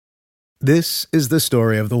This is the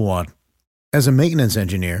story of the one. As a maintenance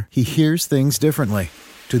engineer, he hears things differently.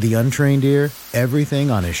 To the untrained ear,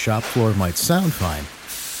 everything on his shop floor might sound fine,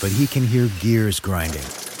 but he can hear gears grinding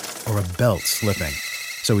or a belt slipping.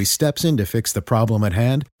 So he steps in to fix the problem at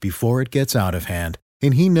hand before it gets out of hand.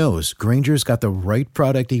 And he knows Grainger's got the right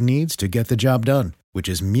product he needs to get the job done, which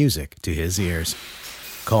is music to his ears.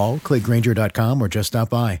 Call, click Grainger.com, or just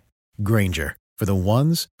stop by. Grainger, for the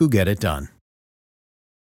ones who get it done.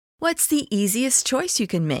 What's the easiest choice you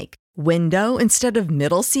can make? Window instead of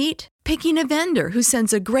middle seat? Picking a vendor who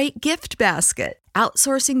sends a great gift basket?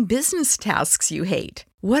 Outsourcing business tasks you hate?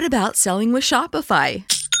 What about selling with Shopify?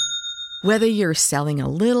 Whether you're selling a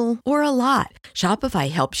little or a lot,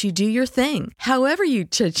 Shopify helps you do your thing, however you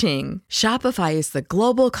cha-ching. Shopify is the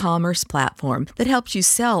global commerce platform that helps you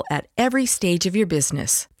sell at every stage of your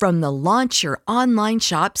business. From the launch your online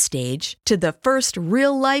shop stage to the first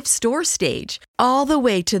real-life store stage, all the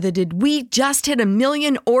way to the did we just hit a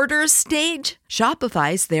million orders stage.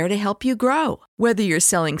 Shopify's there to help you grow. Whether you're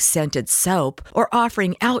selling scented soap or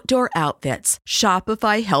offering outdoor outfits,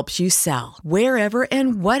 Shopify helps you sell. Wherever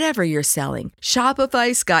and whatever you're selling,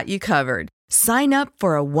 Shopify's got you covered. Sign up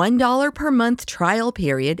for a $1 per month trial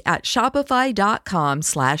period at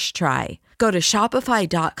shopify.com/try. Go to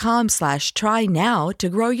shopify.com/try now to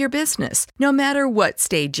grow your business, no matter what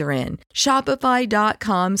stage you're in.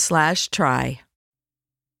 Shopify.com/try.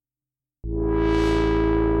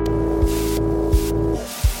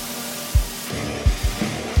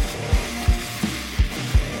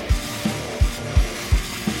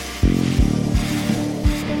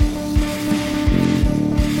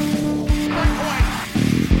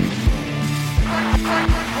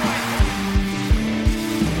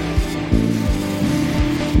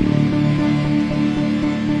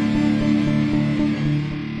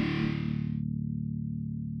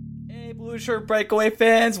 Blue Shirt Breakaway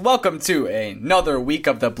fans, welcome to another week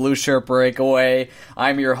of the Blue Shirt Breakaway.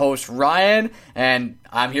 I'm your host, Ryan, and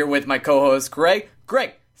I'm here with my co-host, Greg.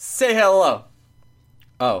 Greg, say hello.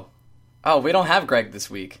 Oh, we don't have Greg this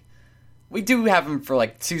week. We do have him for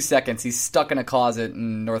like 2 seconds. He's stuck in a closet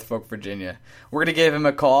in Norfolk, Virginia. We're going to give him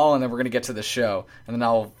a call, and then we're going to get to the show, and then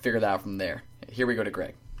I'll figure that out from there. Here we go to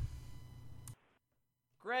Greg.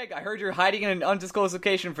 Greg, I heard you're hiding in an undisclosed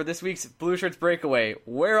location for this week's Blue Shirts Breakaway.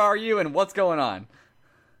 Where are you and what's going on?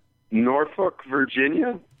 Norfolk,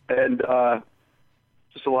 Virginia, and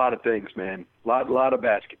just a lot of things, man. A lot of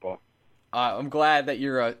basketball. I'm glad that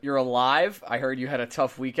you're alive. I heard you had a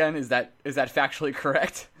tough weekend. Is that factually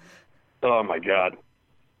correct? Oh my God,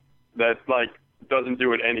 that doesn't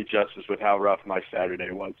do it any justice with how rough my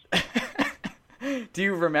Saturday was. Do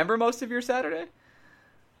you remember most of your Saturday?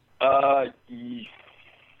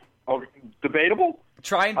 Oh, debatable.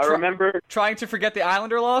 I remember trying to forget the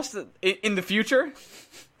Islander loss in the future.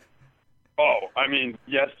 Oh, I mean,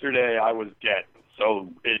 yesterday I was dead, so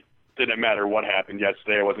it didn't matter what happened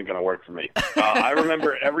yesterday. It wasn't going to work for me. I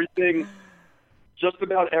remember everything, just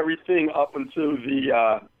about everything up until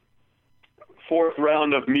the fourth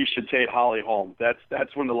round of Miesha Tate Holly Holm.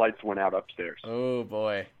 That's when the lights went out upstairs. Oh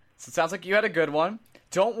boy! So it sounds like you had a good one.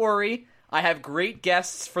 Don't worry. I have great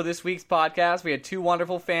guests for this week's podcast. We had two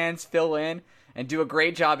wonderful fans fill in and do a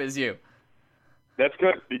great job as you. That's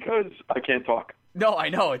good, because I can't talk. No, I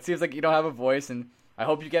know. It seems like you don't have a voice, and I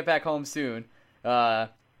hope you get back home soon. You have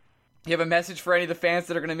a message for any of the fans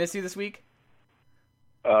that are going to miss you this week?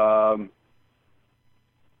 No.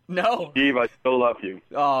 Steve, I still love you.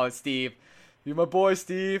 Oh, Steve. You're my boy,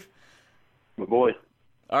 Steve. My boy.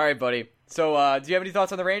 All right, buddy. So, do you have any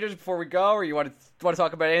thoughts on the Rangers before we go, or you want to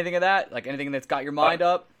talk about anything of that? Like anything that's got your mind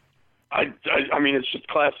up? I mean, it's just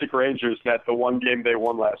classic Rangers that the one game they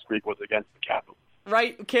won last week was against the Capitals.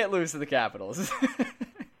 Right? You can't lose to the Capitals.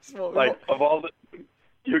 Of all the...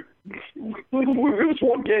 it was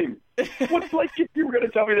one game. What's like if you were going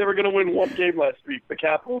to tell me they were going to win one game last week? The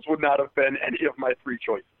Capitals would not have been any of my three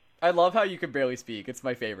choices. I love how you can barely speak. It's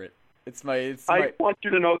my favorite. I want you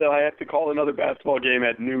to know that I have to call another basketball game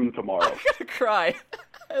at noon tomorrow. I'm going to cry.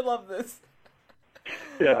 I love this.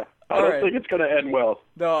 Yeah. I don't think it's going to end well.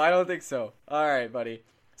 No, I don't think so. All right, buddy.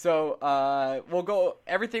 So we'll go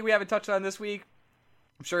everything we haven't touched on this week.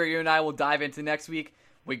 I'm sure you and I will dive into next week.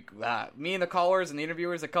 Me and the callers and the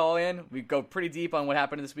interviewers that call in, we go pretty deep on what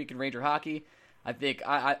happened this week in Ranger hockey. I think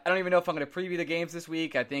I don't even know if I'm going to preview the games this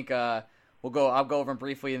week. I think I'll go over them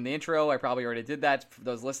briefly in the intro. I probably already did that for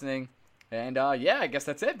those listening. And yeah, I guess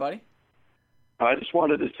that's it, buddy. I just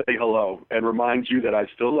wanted to say hello and remind you that I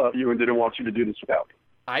still love you and didn't want you to do this without me.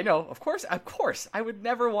 I know, of course. I would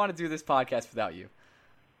never want to do this podcast without you.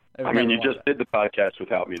 I mean, you just did the podcast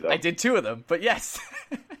without me, though. I did two of them, but yes.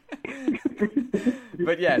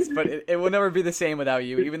 But yes, but it will never be the same without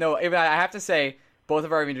you. Even I have to say, both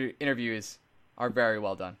of our interviews are very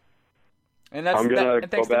well done. And that's I'm gonna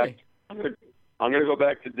thanks go to back. me. I'm gonna go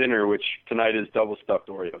back to dinner, which tonight is double stuffed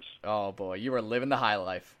Oreos. Oh boy, you are living the high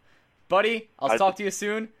life, buddy. I'll talk to you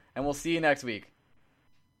soon, and we'll see you next week.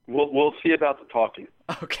 We'll see about the talking.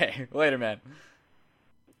 Okay, later, man.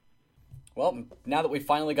 Well, now that we've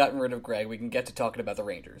finally gotten rid of Greg, we can get to talking about the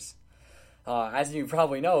Rangers. As you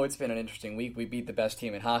probably know, it's been an interesting week. We beat the best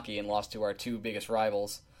team in hockey and lost to our two biggest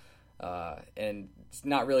rivals, and it's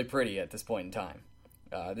not really pretty at this point in time.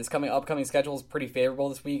 This upcoming schedule is pretty favorable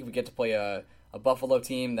this week. We get to play a Buffalo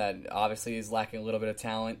team that obviously is lacking a little bit of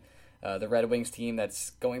talent. The Red Wings team that's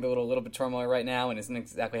going through a little bit of turmoil right now and isn't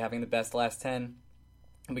exactly having the best last 10.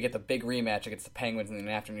 And we get the big rematch against the Penguins in an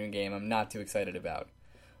afternoon game I'm not too excited about.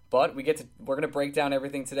 But we're going to break down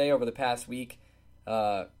everything today over the past week,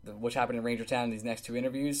 which happened in Ranger Town in these next two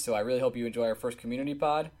interviews. So I really hope you enjoy our first community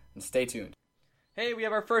pod, and stay tuned. Hey, we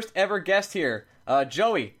have our first ever guest here.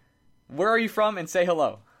 Joey, where are you from, and say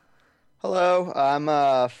hello? Hello,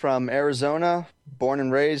 I'm from Arizona, born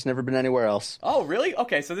and raised, never been anywhere else. Oh, really?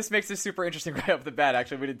 Okay, so this makes this super interesting right off the bat.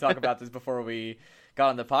 Actually, we didn't talk about this before we got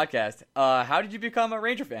on the podcast. How did you become a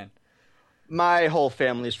Ranger fan? My whole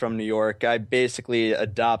family's from New York. I basically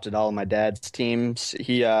adopted all of my dad's teams.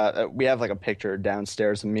 We have like a picture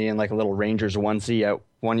downstairs of me in like a little Rangers onesie at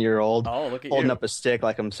 1 year old. Oh, look at holding you. up a stick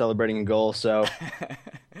like I'm celebrating a goal. So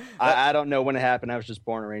I don't know when it happened. I was just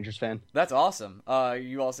born a Rangers fan. That's awesome.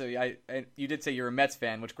 You did say you're a Mets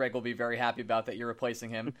fan, which Greg will be very happy about that you're replacing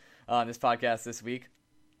him on this podcast this week.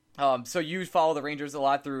 So you follow the Rangers a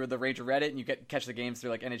lot through the Ranger Reddit, and you catch the games through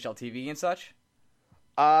like NHL TV and such?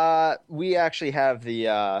 We actually have the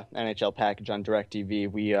NHL package on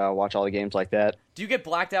DirecTV. We watch all the games like that. Do you get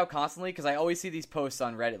blacked out constantly? Because I always see these posts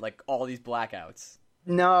on Reddit, like all these blackouts.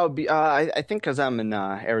 No, I think because I'm in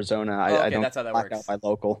Arizona, I don't that's how that black works. out my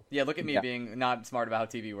local. Yeah, look at me being not smart about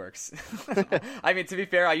how TV works. I mean, to be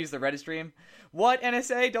fair, I use the Reddit stream. What,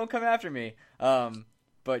 NSA? Don't come after me.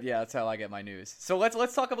 But yeah, that's how I get my news. So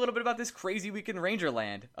let's talk a little bit about this crazy week in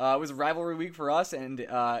Rangerland. It was a rivalry week for us, and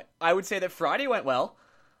I would say that Friday went well.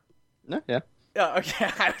 No, yeah.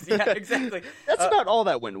 Okay, yeah, exactly. That's about all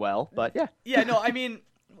that went well, but yeah. Yeah, no, I mean,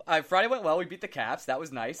 Friday went well. We beat the Caps. That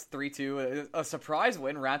was nice. 3-2. A surprise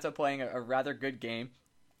win. Raanta playing a rather good game.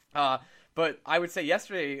 But I would say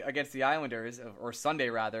yesterday against the Islanders, or Sunday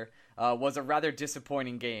rather, was a rather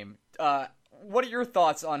disappointing game. What are your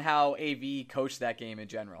thoughts on how AV coached that game in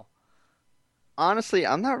general? Honestly,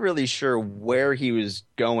 I'm not really sure where he was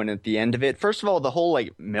going at the end of it. First of all, the whole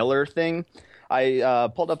Miller thing, I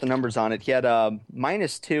pulled up the numbers on it. He had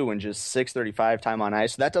 -2 in just 6:35 time on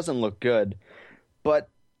ice. So that doesn't look good. But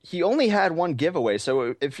he only had one giveaway,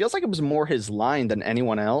 so it feels like it was more his line than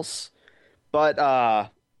anyone else. But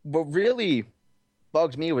what really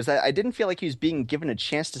bugged me was that I didn't feel like he was being given a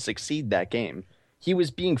chance to succeed that game. He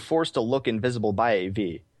was being forced to look invisible by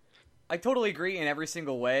AV. I totally agree in every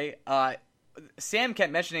single way. Sam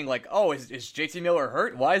kept mentioning, is JT Miller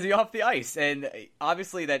hurt? Why is he off the ice? And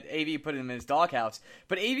obviously that AV put him in his doghouse.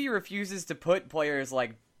 But AV refuses to put players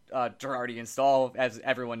like Girardi and Stahl, as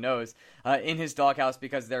everyone knows, in his doghouse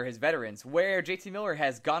because they're his veterans. Where JT Miller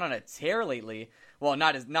has gone on a tear lately, well,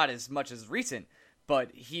 not as much as recent,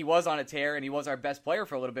 but he was on a tear, and he was our best player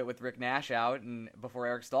for a little bit with Rick Nash out and before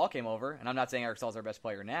Eric Stahl came over. And I'm not saying Eric Stahl's our best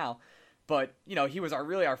player now, but he was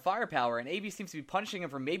our firepower, and AV seems to be punishing him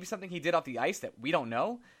for maybe something he did off the ice that we don't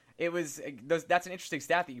know. That's an interesting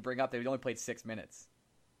stat that you bring up that he only played 6 minutes.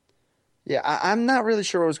 Yeah, I'm not really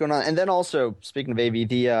sure what was going on. And then also, speaking of AV,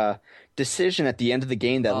 the decision at the end of the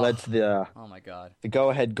game that led to the oh my god, the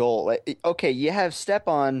go-ahead goal. Okay, you have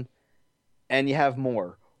Stepan and you have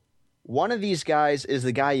Moore. One of these guys is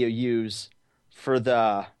the guy you use for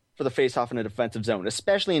the face-off in a defensive zone,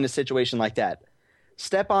 especially in a situation like that.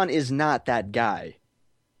 Stepan is not that guy.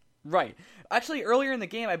 Right. Actually, earlier in the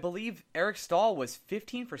game, I believe Eric Stahl was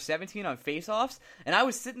 15 for 17 on faceoffs, and I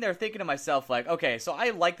was sitting there thinking to myself, okay, so I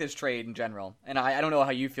like this trade in general, and I don't know how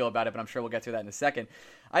you feel about it, but I'm sure we'll get to that in a second.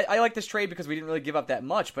 I like this trade because we didn't really give up that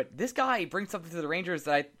much, but this guy brings something to the Rangers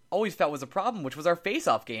that I always felt was a problem, which was our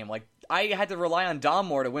faceoff game. I had to rely on Dom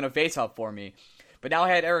Moore to win a faceoff for me, but now I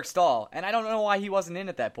had Eric Stahl, and I don't know why he wasn't in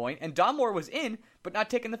at that point, and Dom Moore was in, but not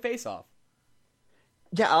taking the faceoff.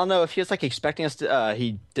 Yeah, I don't know if he was expecting us to.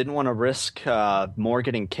 He didn't want to risk Moore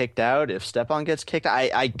getting kicked out if Stepan gets kicked.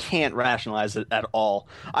 I can't rationalize it at all.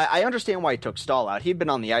 I understand why he took Stahl out. He'd been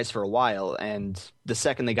on the ice for a while, and the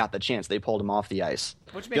second they got the chance, they pulled him off the ice.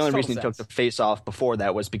 Which makes the only total reason he took sense. the face off before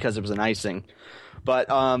that was because it was an icing.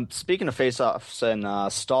 But speaking of face-offs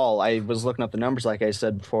and Stahl, I was looking up the numbers, like I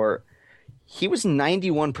said before. He was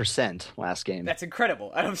 91% last game. That's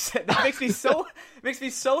incredible. That makes me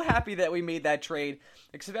so happy that we made that trade,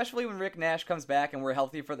 especially when Rick Nash comes back and we're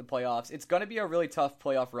healthy for the playoffs. It's going to be a really tough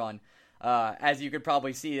playoff run, as you could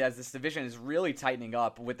probably see, as this division is really tightening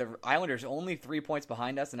up, with the Islanders only 3 points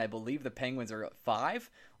behind us, and I believe the Penguins are 5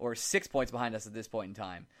 or 6 points behind us at this point in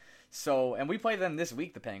time. So, and we play them this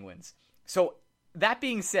week, the Penguins. So, that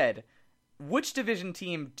being said, which division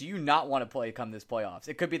team do you not want to play come this playoffs?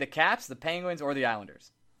 It could be the Caps, the Penguins, or the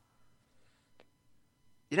Islanders.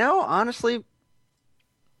 Honestly,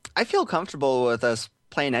 I feel comfortable with us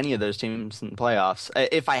playing any of those teams in the playoffs.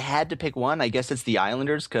 If I had to pick one, I guess it's the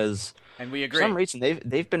Islanders, because and we agree. For some reason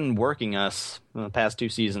they've been working us in the past 2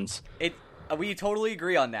 seasons. We totally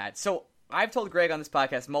agree on that. So I've told Greg on this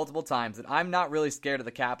podcast multiple times that I'm not really scared of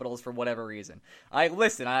the Capitals for whatever reason. I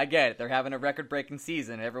get it. They're having a record-breaking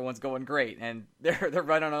season. Everyone's going great, and they're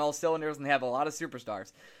running on all cylinders, and they have a lot of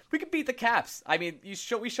superstars. We could beat the Caps. I mean,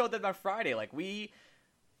 we showed them on Friday.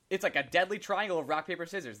 It's like a deadly triangle of rock, paper,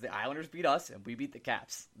 scissors. The Islanders beat us, and we beat the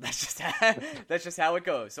Caps. That's just how it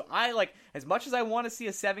goes. So as much as I want to see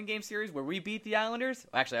a 7-game series where we beat the Islanders,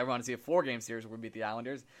 actually I want to see a 4-game series where we beat the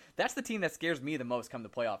Islanders. That's the team that scares me the most come the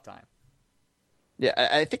playoff time. Yeah,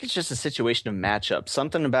 I think it's just a situation of matchup.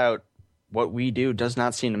 Something about what we do does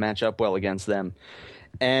not seem to match up well against them.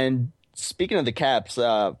 And speaking of the Caps,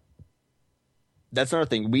 that's another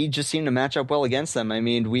thing. We just seem to match up well against them. I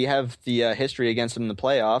mean, we have the history against them in the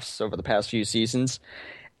playoffs over the past few seasons,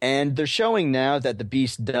 and they're showing now that the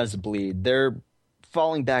beast does bleed. They're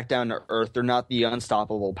falling back down to earth. They're not the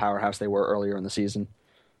unstoppable powerhouse they were earlier in the season.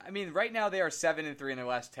 I mean, right now they are 7-3 in their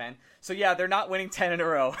last 10. So yeah, they're not winning 10 in a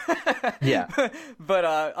row. Yeah. But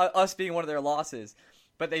us being one of their losses.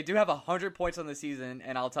 But they do have 100 points on the season,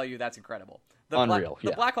 and I'll tell you that's incredible. Unreal.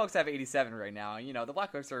 The Blackhawks have 87 right now. The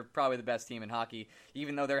Blackhawks are probably the best team in hockey,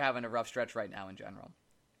 even though they're having a rough stretch right now in general.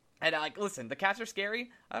 And listen, the Caps are scary.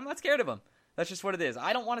 I'm not scared of them. That's just what it is.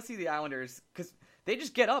 I don't want to see the Islanders because they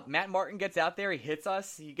just get up. Matt Martin gets out there. He hits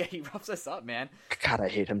us. He roughs us up, man. God, I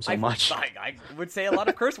hate him so much. I would say a lot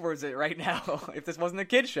of curse words right now if this wasn't a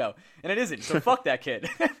kid's show. And it isn't, so fuck that kid.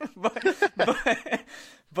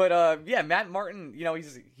 But yeah, Matt Martin,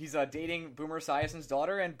 he's dating Boomer Esiason's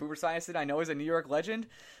daughter. And Boomer Esiason, I know, is a New York legend.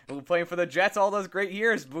 Playing for the Jets all those great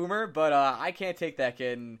years, Boomer. But I can't take that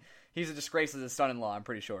kid. And he's a disgrace as a son-in-law, I'm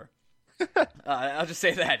pretty sure. I'll just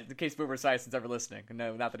say that in case Boomer Esiason's ever listening.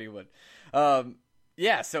 No, not that he would.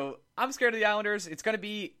 Yeah, so I'm scared of the Islanders. It's going to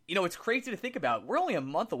be, it's crazy to think about. We're only a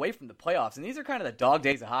month away from the playoffs, and these are kind of the dog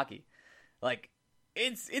days of hockey.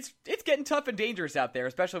 It's getting tough and dangerous out there,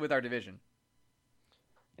 especially with our division.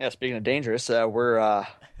 Yeah, speaking of dangerous, we're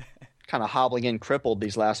kind of hobbling in crippled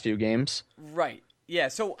these last few games. Right. Yeah,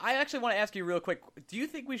 so I actually want to ask you real quick, do you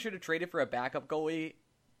think we should have traded for a backup goalie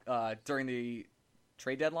during the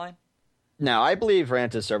trade deadline? No, I believe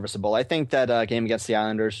Rant is serviceable. I think that game against the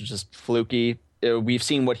Islanders was just fluky. We've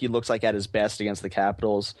seen what he looks like at his best against the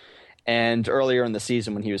Capitals. And earlier in the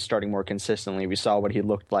season when he was starting more consistently, we saw what he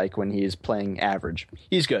looked like when he's playing average.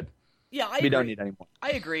 He's good. Yeah, we don't need any more.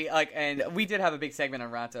 I agree. And we did have a big segment on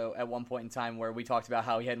Ranto at one point in time where we talked about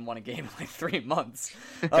how he hadn't won a game in 3 months.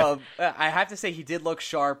 I have to say he did look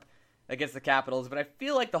sharp against the Capitals, but I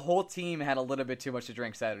feel like the whole team had a little bit too much to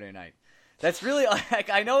drink Saturday night. That's really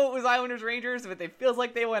I know it was Islanders Rangers, but it feels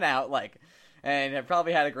like they went out and have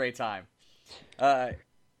probably had a great time. I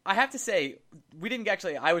have to say, we didn't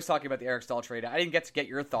actually. I was talking about the Eric Staal trade. I didn't get to get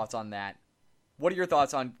your thoughts on that. What are your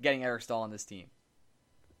thoughts on getting Eric Staal on this team?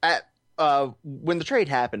 When the trade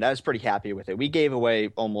happened, I was pretty happy with it. We gave away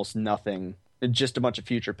almost nothing, just a bunch of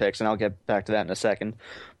future picks, and I'll get back to that in a second.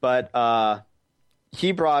 But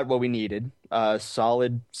he brought what we needed, a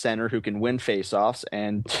solid center who can win faceoffs,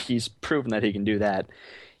 and he's proven that he can do that.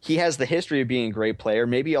 He has the history of being a great player.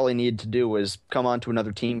 Maybe all he needed to do was come on to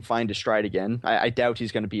another team, find his stride again. I doubt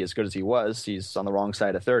he's going to be as good as he was. He's on the wrong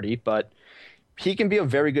side of 30, but he can be a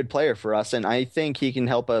very good player for us, and I think he can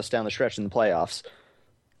help us down the stretch in the playoffs.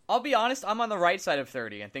 I'll be honest, I'm on the right side of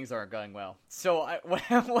 30, and things aren't going well. So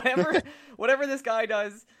whatever this guy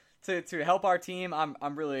does to help our team,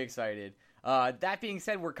 I'm really excited. That being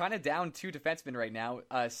said, we're kind of down 2 defensemen right now.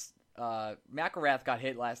 McElrath got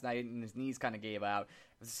hit last night, and his knees kind of gave out.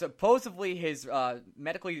 Supposedly, his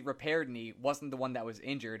medically repaired knee wasn't the one that was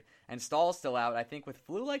injured, and Stahl's still out, I think, with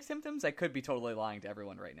flu-like symptoms. I could be totally lying to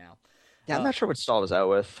everyone right now. Yeah, I'm not sure what Stahl was out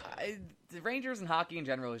with. The Rangers and hockey in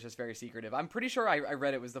general is just very secretive. I'm pretty sure I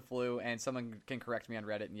read it was the flu, and someone can correct me on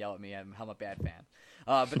Reddit and yell at me. I'm a bad fan.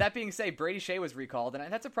 But that being said, Brady Shea was recalled,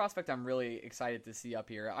 and that's a prospect I'm really excited to see up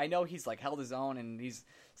here. I know he's held his own, and he's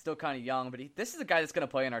still kind of young, but this is a guy that's going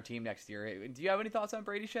to play in our team next year. Do you have any thoughts on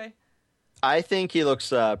Brady Shea? I think he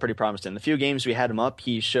looks pretty promising. The few games we had him up,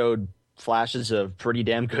 he showed flashes of pretty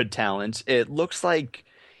damn good talent. It looks like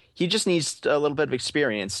he just needs a little bit of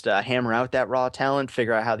experience to hammer out that raw talent,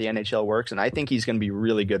 figure out how the NHL works, and I think he's going to be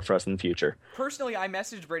really good for us in the future. Personally, I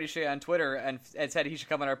messaged Brady Shea on Twitter and said he should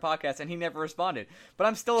come on our podcast, and he never responded. But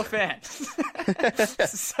I'm still a fan.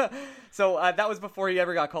 So that was before he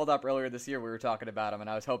ever got called up earlier this year. We were talking about him, and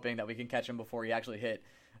I was hoping that we can catch him before he actually hit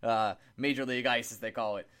Major League Ice, as they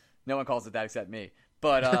call it. No one calls it that except me.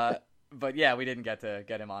 But yeah, we didn't get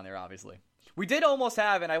him on there, obviously. We did almost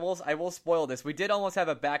have, and I will spoil this, we did almost have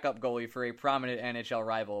a backup goalie for a prominent NHL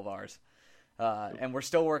rival of ours. And we're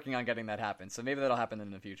still working on getting that happen. So maybe that'll happen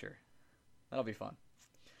in the future. That'll be fun.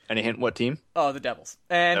 Any hint what team? Oh, the Devils.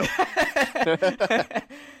 And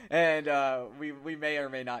and we may or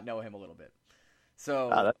may not know him a little bit. So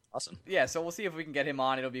that's awesome. Yeah, so we'll see if we can get him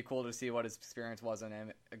on. It'll be cool to see what his experience was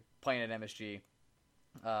in playing at MSG.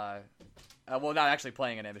 Well, not actually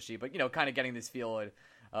playing at MSG, but kind of getting this feel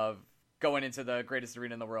of going into the greatest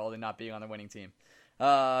arena in the world and not being on the winning team.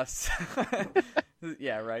 Yeah,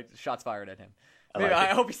 right. Shots fired at him. I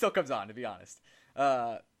hope he still comes on, to be honest.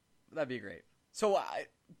 That'd be great. So,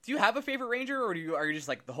 do you have a favorite Ranger, or are you just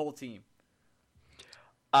the whole team?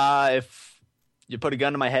 If you put a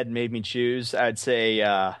gun to my head and made me choose, I'd say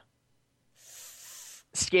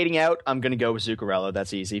skating out, I'm going to go with Zuccarello.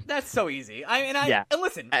 That's easy. That's so easy. And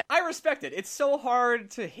listen, I respect it. It's so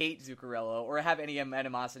hard to hate Zuccarello or have any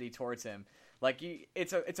animosity towards him.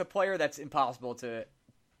 It's a player that's impossible to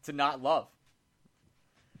not love.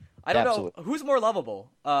 I don't know who's more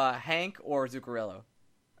lovable, Hank or Zuccarello.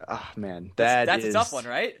 Oh man, that's a tough one,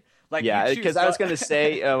 right? Because I was going to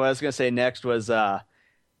say what I was going to say next was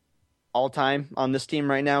all time on this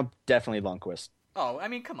team right now, definitely Lundqvist. Oh, I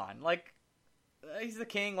mean, come on, he's the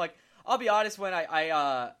king. I'll be honest, when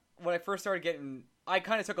I first started getting, I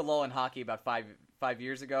kind of took a lull in hockey about five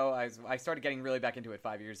years ago. I started getting really back into it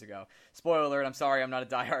 5 years ago. Spoiler alert, I'm sorry, I'm not a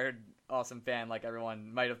diehard awesome fan like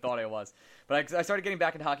everyone might have thought I was. But I started getting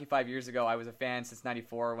back into hockey 5 years ago. I was a fan since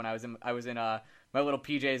 '94 when I was in my little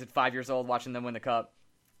PJs at 5 years old watching them win the cup.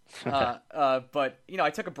 But I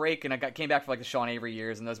took a break and came back for the Sean Avery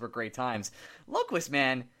years, and those were great times. Lundqvist,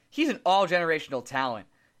 man, he's an all generational talent,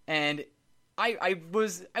 and I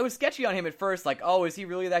was sketchy on him at first, is he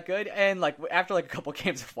really that good? And after a couple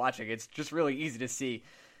games of watching, it's just really easy to see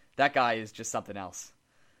that guy is just something else.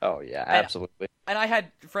 Oh yeah, absolutely. And I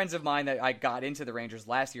had friends of mine that I got into the Rangers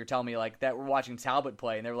last year tell me that were watching Talbot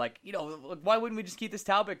play, and they were like, why wouldn't we just keep this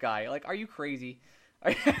Talbot guy? Are you crazy?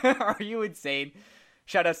 Are you insane?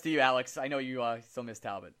 Shout outs to you, Alex. I know you still miss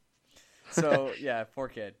Talbot. So yeah, poor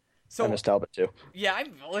kid. So, I miss Talbot too. Yeah,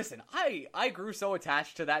 I grew so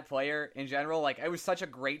attached to that player in general. It was such a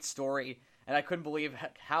great story, and I couldn't believe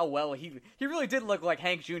how well he really did look like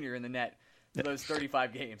Hank Jr. in the net for those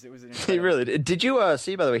 35 games. It was incredible. He really did. Did you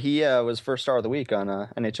see, by the way, he was first star of the week on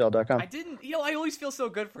NHL.com? I didn't. I always feel so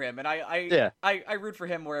good for him, and I root for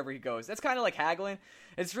him wherever he goes. That's kind of like Hagelin.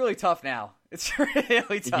 It's really tough now. It's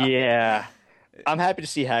really tough. Yeah. I'm happy to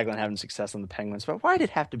see Hagelin having success on the Penguins, but why did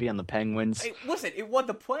it have to be on the Penguins? Listen, what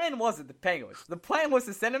the plan wasn't the Penguins. The plan was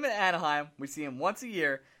to send him to Anaheim. We see him once a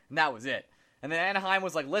year, and that was it. And then Anaheim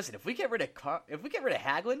was like, "Listen, if we get rid of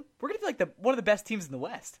Hagelin, we're gonna be one of the best teams in the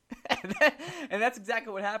West." and that's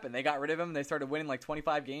exactly what happened. They got rid of him, and they started winning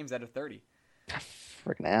 25 games out of 30.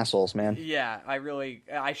 Freaking assholes, man. Yeah,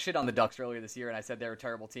 I shit on the Ducks earlier this year, and I said they're a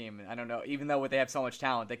terrible team. And I don't know, even though they have so much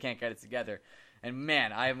talent, they can't get it together. And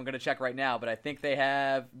man, I'm going to check right now, but I think they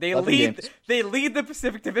lead the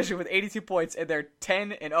Pacific Division with 82 points, and they're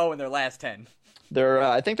 10-0 in their last 10.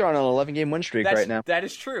 I think they're on an 11-game win streak right now. That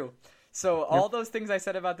is true. So all those things I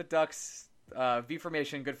said about the Ducks, V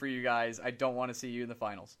formation, good for you guys. I don't want to see you in the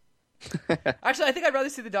finals. Actually, I think I'd rather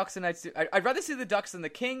see the Ducks than I'd rather see the Ducks than the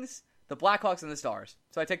Kings, the Blackhawks, and the Stars.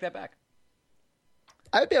 So I take that back.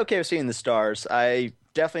 I'd be okay with seeing the Stars. I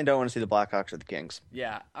definitely don't want to see the Blackhawks or the Kings.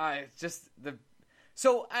 Yeah, let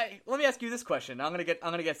me ask you this question. I'm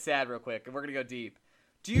gonna get sad real quick, and we're gonna go deep.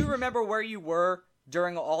 Do you remember where you were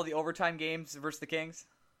during all the overtime games versus the Kings?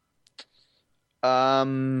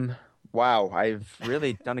 Wow, I've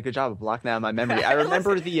really done a good job of blocking that in my memory. I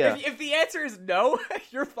remember if the answer is no,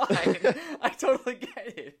 you're fine. I totally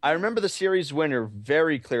get it. I remember the series winner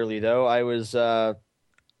very clearly, though. I was I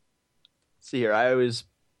was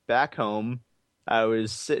back home I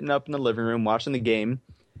was sitting up in the living room watching the game.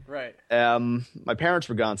 Right. My parents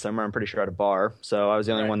were gone somewhere. I'm pretty sure at a bar, so I was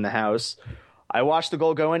the only Right. one in the house. I watched the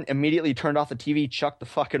goal go in, immediately turned off the TV, chucked the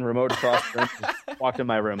fucking remote across the room, just walked in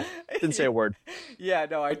my room. Didn't say a word. Yeah,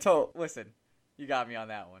 no, listen, you got me on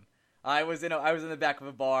that one. I was in the back of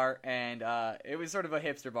a bar, and it was sort of a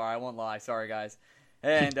hipster bar. I won't lie, sorry guys.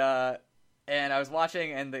 And I was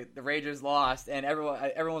watching, and the Rangers lost, and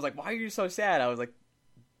everyone was like, "Why are you so sad?" I was like,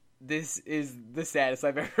 "This is the saddest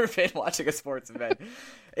I've ever been watching a sports event."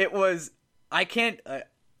 It was. I can't.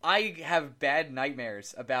 I have bad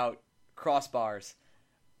nightmares about crossbars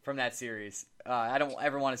from that series. I don't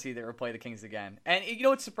ever want to see them play the Kings again. And you know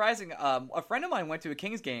what's surprising? A friend of mine went to a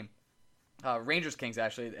Kings game, Rangers Kings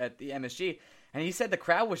actually, at the MSG, and he said the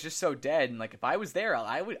crowd was just so dead. And like if I was there,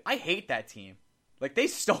 I hate that team. Like they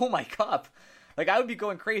stole my cup. Like I would be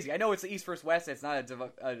going crazy. I know it's the East versus West. It's not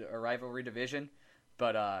a rivalry division,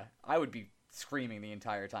 but I would be screaming the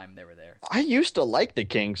entire time they were there. I used to like the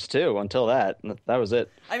Kings too until that. That was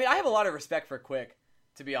it. I mean, I have a lot of respect for Quick,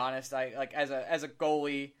 to be honest. I like as a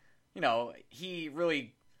goalie, you know, he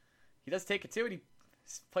does take it too, and he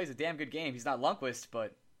plays a damn good game. He's not Lundqvist,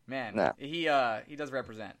 but man, Nah. he does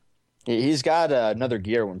represent. He's got another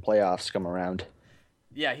gear when playoffs come around.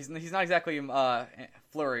 Yeah, he's not exactly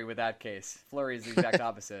Fleury with that case. Fleury is the exact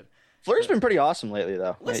opposite. Fleury's been pretty awesome lately,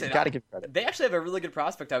 though. Listen, you got to give credit. They actually have a really good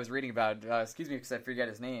prospect I was reading about. Excuse me because I forget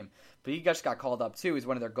his name. But he just got called up, too. He's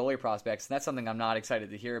one of their goalie prospects. And that's something I'm not excited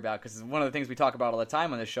to hear about because one of the things we talk about all the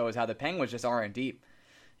time on this show is how the Penguins just aren't deep.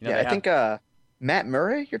 You know, I think Matt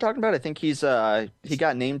Murray you're talking about, I think he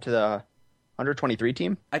got named to the under 23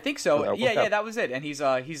 team. I think so. Yeah, Cup. that was it. And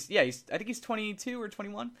I think he's 22 or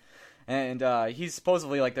 21. And he's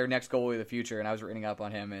supposedly like their next goalie of the future. And I was reading up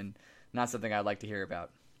on him and not something I'd like to hear about.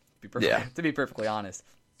 To be perfectly honest.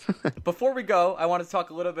 Before we go, I want to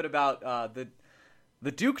talk a little bit about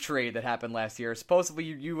the Duke trade that happened last year. Supposedly,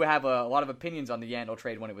 you have a lot of opinions on the Yandle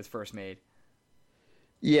trade when it was first made.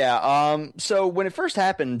 Yeah. So when it first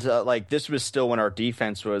happened, this was still when our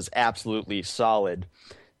defense was absolutely solid.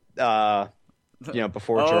 Before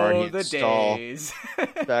Girardi and the Stahl. days.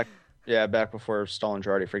 back before Stahl and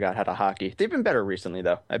Girardi forgot how to hockey. They've been better recently,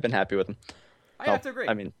 though. I've been happy with them. I have to agree.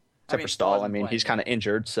 Except for Stahl. He's kind of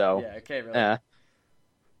injured, so. Yeah, okay, really. Yeah.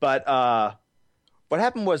 But what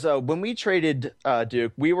happened was when we traded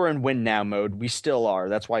Duke, we were in win now mode. We still are.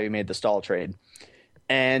 That's why we made the Stahl trade.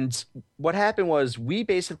 And what happened was we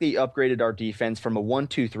basically upgraded our defense from a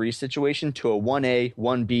 1-2-3 situation to a 1A,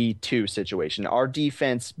 1B, 2 situation. Our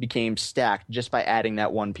defense became stacked just by adding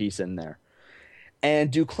that one piece in there.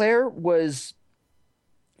 And Duclair was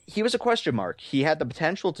a question mark. He had the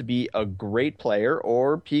potential to be a great player,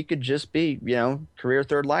 or he could just be, career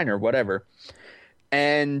third liner, whatever.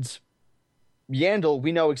 And Yandle,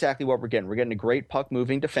 we know exactly what we're getting. We're getting a great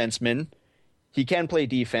puck-moving defenseman. He can play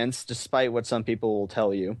defense, despite what some people will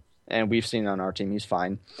tell you. And we've seen on our team, he's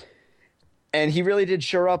fine. And he really did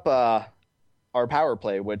shore up our power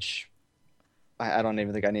play, which I don't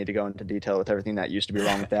even think I need to go into detail with everything that used to be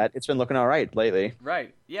wrong with that. It's been looking all right lately.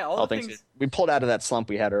 Right. Yeah, all the things we pulled out of that slump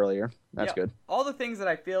we had earlier. That's good. All the things that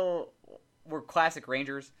I feel were classic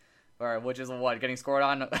Rangers, which is getting scored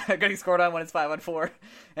on when it's 5-on-4,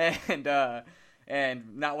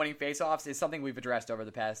 and not winning faceoffs is something we've addressed over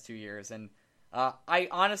the past 2 years. And I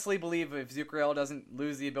honestly believe if Zuccarello doesn't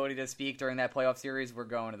lose the ability to speak during that playoff series, we're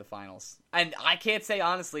going to the finals. And I can't say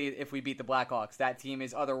honestly if we beat the Blackhawks. That team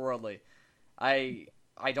is otherworldly. I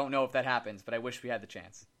don't know if that happens, but I wish we had the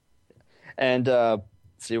chance. And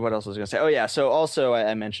see what else I was going to say. Oh, yeah. So also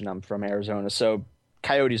I mentioned I'm from Arizona. So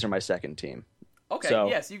Coyotes are my second team. Okay, so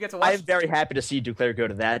yes, you get to watch. I'm very happy to see Duclair go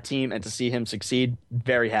to that team and to see him succeed.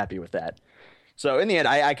 Very happy with that. So in the end,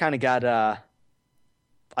 I kind of got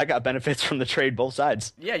I got benefits from the trade both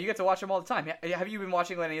sides. Yeah, you get to watch them all the time. Have you been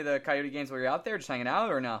watching any of the Coyote games while you're out there, just hanging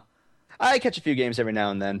out, or no? I catch a few games every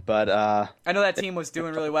now and then, but I know that team was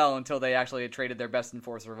doing really well until they actually had traded their best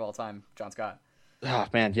enforcer of all time, John Scott. Oh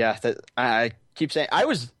man, yeah. I keep saying I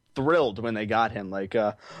was thrilled when they got him. Like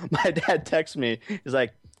my dad texts me, he's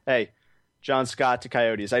like, "Hey, John Scott to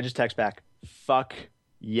Coyotes." I just text back, "Fuck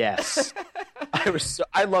yes."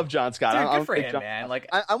 I love John Scott. Dude, I'm good for him, John, man. Like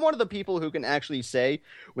I'm one of the people who can actually say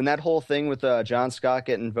when that whole thing with John Scott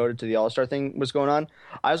getting voted to the All-Star thing was going on,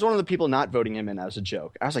 I was one of the people not voting him in as a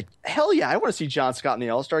joke. I was like, hell yeah, I want to see John Scott in the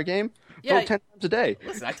All-Star game. Yeah, Vote 10 times a day.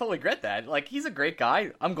 Listen, I totally get that. Like, he's a great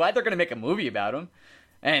guy. I'm glad they're going to make a movie about him.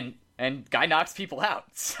 And guy knocks people out.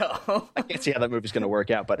 So I can't see how that movie's going to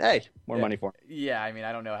work out, but hey, more money for him. Yeah, I mean,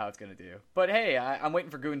 I don't know how it's going to do. But hey, I'm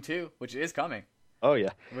waiting for Goon 2, which is coming. Oh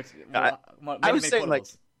yeah. Which I was saying, like,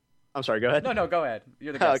 I'm sorry, go ahead. No, go ahead.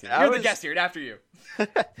 You're the guest Okay, here. You're the guest here, after you.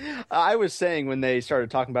 I was saying when they started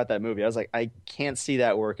talking about that movie, I was like, I can't see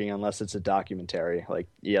that working unless it's a documentary, like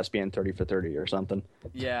ESPN 30 for 30 or something.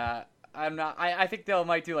 Yeah, I'm not. I think they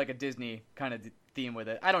might do like a Disney kind of theme with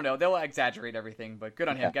it. I don't know. They'll exaggerate everything, but good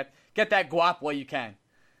on him. Get that guap while you can.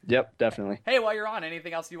 Yep, definitely. Hey, while you're on,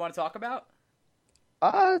 anything else you want to talk about?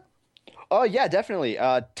 Oh yeah, definitely.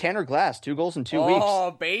 Tanner Glass, 2 goals in 2 weeks. Oh,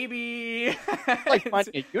 baby! Like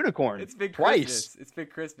finding a unicorn. It's big twice. Christmas. It's big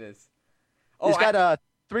Christmas. Oh, He's got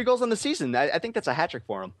 3 goals on the season. I think that's a hat trick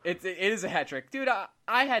for him. It is a hat trick, dude.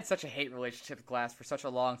 I had such a hate relationship with Glass for such a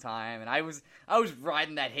long time, and I was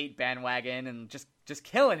riding that hate bandwagon and just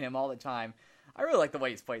killing him all the time. I really like the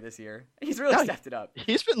way he's played this year. He's really stepped it up.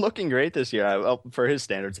 He's been looking great this year, for his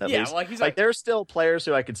standards at least. Well, he's like there's still players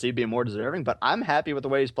who I could see being more deserving, but I'm happy with the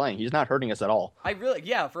way he's playing. He's not hurting us at all.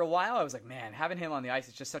 For a while I was like, man, having him on the ice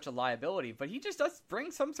is just such a liability. But he just does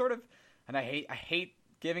bring some sort of, and I hate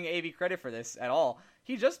giving AV credit for this at all.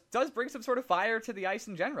 He just does bring some sort of fire to the ice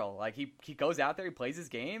in general. Like he goes out there, he plays his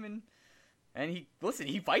game, and he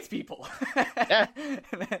fights people. Yeah.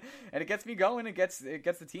 And it gets me going. It gets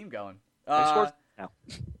the team going. Now.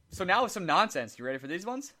 So now with some nonsense. You ready for these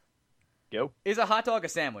ones? Go. Is a hot dog a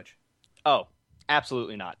sandwich? Oh,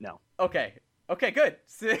 absolutely not. No. Okay, good.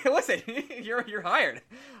 Listen, you're hired.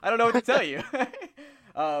 I don't know what to tell you.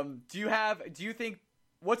 Do you think,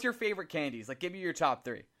 what's your favorite candies? Like, give me your top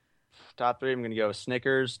 3. Top 3, I'm going to go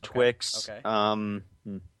Snickers, Twix. Okay. No,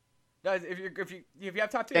 if you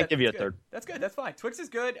have top 2, Can't give you a good. third. That's good. That's fine. Twix is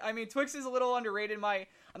good. I mean, Twix is a little underrated. I'm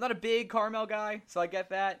not a big caramel guy, so I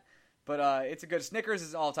get that. But it's a good. Snickers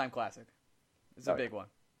is an all-time classic. It's a big one.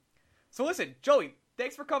 So listen, Joey,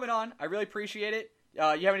 thanks for coming on. I really appreciate it. You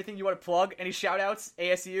have anything you want to plug? Any shout-outs?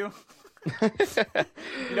 ASU?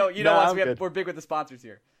 We're big with the sponsors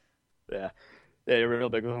here. Yeah. Yeah, you're real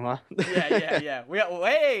big with them, huh? Yeah.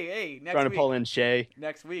 Hey, next trying week. To pull in Shay.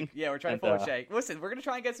 Next week. Yeah, we're trying to pull in Shay. Listen, we're going to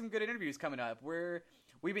try and get some good interviews coming up.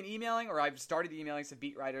 We've been emailing, or I've started emailing some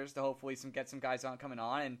beat writers to hopefully get some guys coming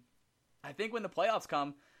on. And I think when the playoffs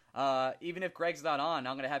come, even if Greg's not on,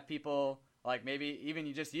 I'm going to have people, like maybe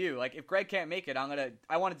even just you. Like if Greg can't make it,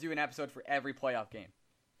 I want to do an episode for every playoff game.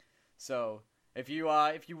 So if you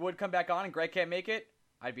would come back on and Greg can't make it,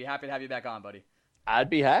 I'd be happy to have you back on, buddy.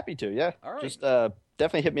 I'd be happy to, yeah. All right. Just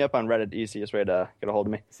definitely hit me up on Reddit. Easiest way to get a hold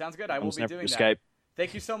of me. Sounds good. I will be doing that. Skype.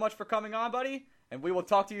 Thank you so much for coming on, buddy, and we will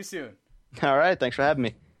talk to you soon. All right. Thanks for having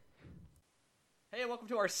me. Hey, welcome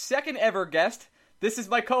to our second ever guest. This is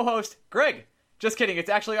my co-host, Greg. Just kidding.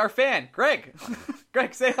 It's actually our fan, Greg.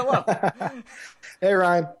 Greg, say hello. Hey,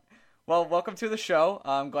 Ryan. Well, welcome to the show.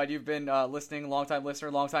 I'm glad you've been listening. Long-time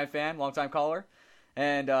listener, long-time fan, long-time caller.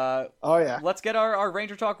 And let's get our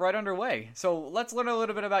Ranger talk right underway. So let's learn a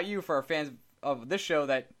little bit about you for our fans of this show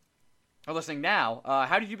that are listening now.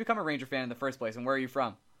 How did you become a Ranger fan in the first place, and where are you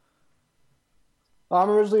from? I'm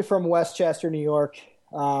originally from Westchester, New York.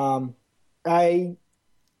 I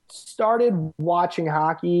started watching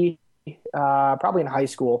hockey probably in high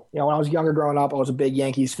school. When I was younger growing up, I was a big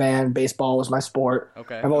Yankees fan. Baseball was my sport.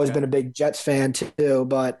 I've always been a big Jets fan too,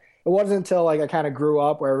 but it wasn't until I kind of grew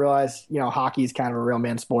up where I realized, hockey is kind of a real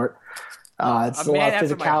man sport. It's a lot of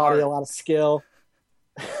physicality, a lot of skill.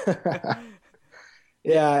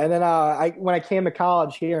 Yeah, and then when I came to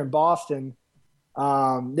college here in Boston,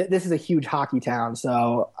 this is a huge hockey town,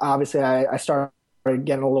 so obviously I started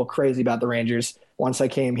getting a little crazy about the Rangers once I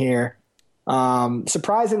came here.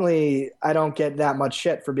 Surprisingly, I don't get that much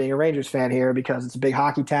shit for being a Rangers fan here because it's a big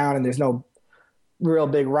hockey town and there's no real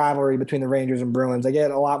big rivalry between the Rangers and Bruins. I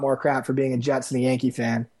get a lot more crap for being a Jets and a Yankee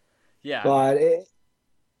fan. Yeah. But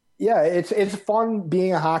it's fun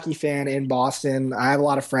being a hockey fan in Boston. I have a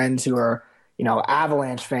lot of friends who are,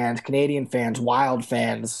 Avalanche fans, Canadian fans, Wild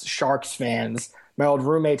fans, Sharks fans. My old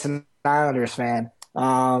roommate's an Islanders fan.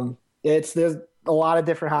 There's a lot of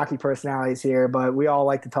different hockey personalities here, but we all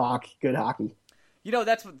like to talk good hockey.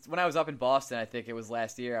 That's when I was up in Boston, I think it was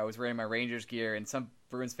last year, I was wearing my Rangers gear, and some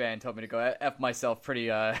Bruins fan told me to go F myself pretty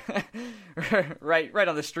right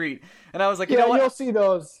on the street. And I was like, you know what? You'll see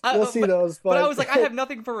those. But I was like, I have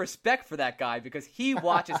nothing for respect for that guy because he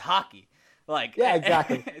watches hockey. Like, yeah,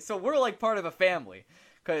 exactly. So we're like part of a family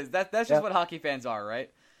because that's just what hockey fans are,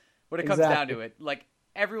 right? When it comes down to it. Like,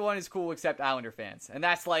 everyone is cool except Islander fans. And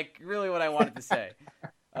that's like really what I wanted to say.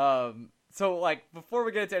 So, like, before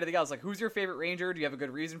we get into anything else, like, who's your favorite Ranger? Do you have a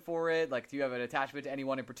good reason for it? Like, do you have an attachment to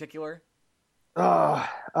anyone in particular? Like,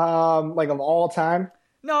 of all time?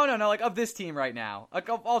 No, like, of this team right now. Like,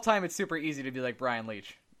 of all time, it's super easy to be like Brian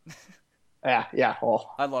Leach. Yeah.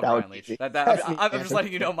 Well, I love Brian Leach. I'm just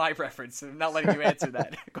letting you know my preference. I'm not letting you answer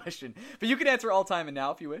that question. But you can answer all time and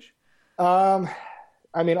now if you wish.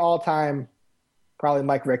 I mean, all time, probably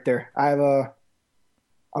Mike Richter. I've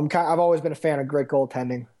always been a fan of great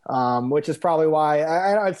goaltending, which is probably why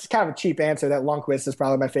I know it's kind of a cheap answer that Lundqvist is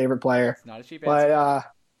probably my favorite player. It's not a cheap answer. But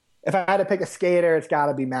if I had to pick a skater, it's got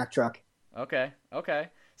to be Mack Truck. Okay.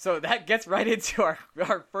 So that gets right into our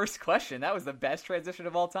first question. That was the best transition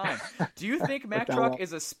of all time. Do you think Mack Truck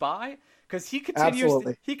is a spy? Because he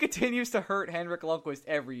continues to hurt Henrik Lundqvist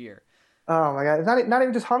every year. Oh my God! It's not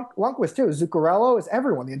even just Lundqvist too. Zuccarello is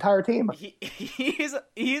everyone, the entire team. He's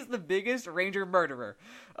the biggest Ranger murderer,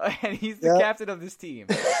 and he's the captain of this team.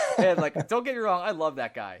 And don't get me wrong, I love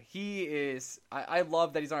that guy. He is. I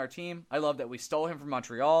love that he's on our team. I love that we stole him from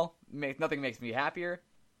Montreal. Nothing makes me happier.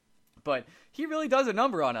 But he really does a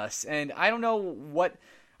number on us, and I don't know what.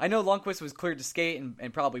 I know Lundqvist was cleared to skate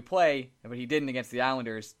and probably play, but he didn't against the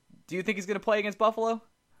Islanders. Do you think he's going to play against Buffalo?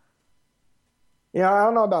 Yeah, I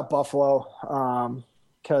don't know about Buffalo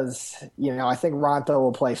because, I think Ronto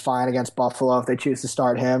will play fine against Buffalo if they choose to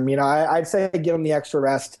start him. I'd say give him the extra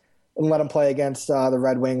rest and let him play against the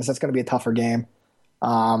Red Wings. That's going to be a tougher game.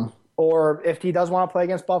 Or if he does want to play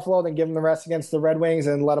against Buffalo, then give him the rest against the Red Wings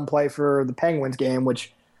and let him play for the Penguins game,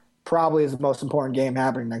 which probably is the most important game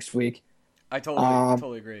happening next week. I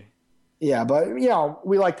totally agree. Yeah, but,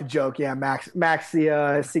 we like to joke, Max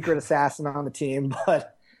the secret assassin on the team,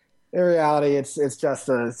 but in reality, it's just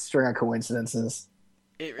a string of coincidences.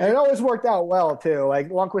 And it always worked out well, too.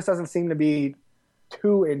 Lundqvist doesn't seem to be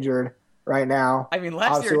too injured right now. I mean,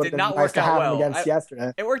 last year it did not work out well. Against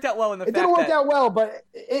yesterday. It worked out well in the fact that... It didn't work out well, but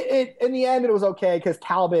it in the end, it was okay because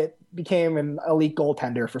Talbot became an elite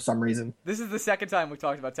goaltender for some reason. This is the second time we've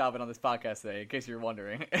talked about Talbot on this podcast today, in case you're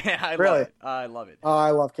wondering. Really? I love it. Oh,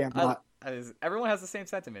 I love Cam Talbot. Everyone has the same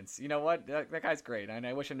sentiments. You know what? That guy's great, and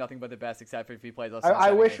I wish him nothing but the best, except if he plays us.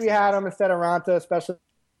 I wish we had him instead of Ronta, especially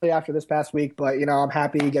after this past week. But I'm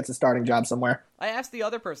happy he gets a starting job somewhere. I asked the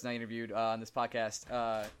other person I interviewed on this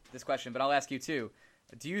podcast this question, but I'll ask you too.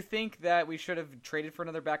 Do you think that we should have traded for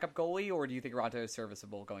another backup goalie, or do you think Ronta is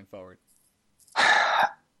serviceable going forward? I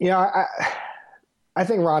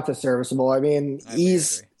think Ronta's serviceable. I mean,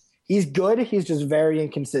 he's good. He's just very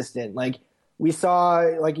inconsistent. We saw,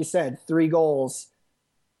 like you said, 3 goals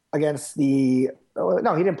against the –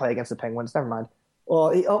 no, he didn't play against the Penguins. Never mind.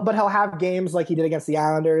 Well, but he'll have games like he did against the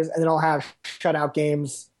Islanders, and then he'll have shutout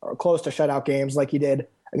games or close to shutout games like he did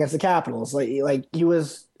against the Capitals. It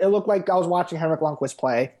looked like I was watching Henrik Lundqvist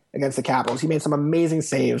play against the Capitals. He made some amazing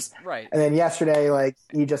saves. Right. And then yesterday,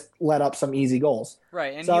 he just let up some easy goals.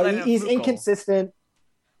 Right. And so he's inconsistent.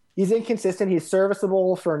 He's inconsistent. He's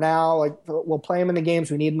serviceable for now. We'll play him in the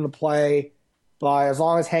games we need him to play. But as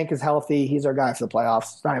long as Hank is healthy, he's our guy for the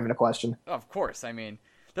playoffs. It's not even a question. Of course. I mean,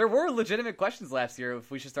 there were legitimate questions last year if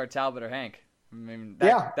we should start Talbot or Hank. I mean,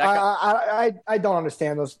 I don't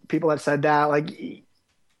understand those people that said that.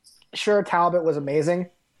 Sure, Talbot was amazing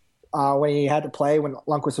when he had to play when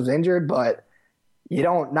Lundqvist was injured, but you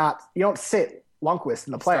don't sit Lundqvist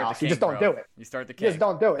in the playoffs. You just don't do it. You start the king. You just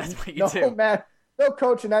don't do it. That's what you do. Man, no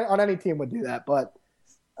coach on any team would do that. But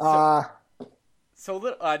So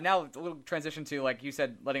now a little transition to, like you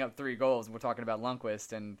said, letting up 3 goals. We're talking about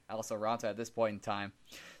Lundqvist and also Ronta at this point in time.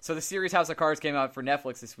 So the series House of Cards came out for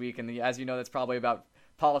Netflix this week, and as you know, that's probably about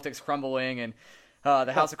politics crumbling and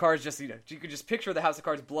the House of Cards. You could just picture the House of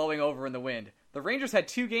Cards blowing over in the wind. The Rangers had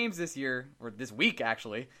 2 games this year, or this week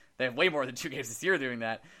actually. They have way more than 2 games this year doing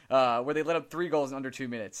that, where they let up 3 goals in under 2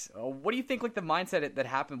 minutes. What do you think, the mindset that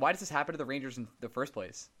happened? Why does this happen to the Rangers in the first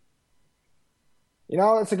place?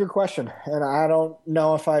 That's a good question, and I don't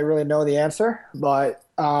know if I really know the answer, but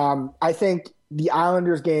I think the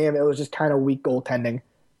Islanders game, it was just kind of weak goaltending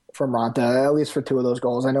from Ronta, at least for 2 of those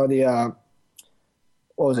goals. I know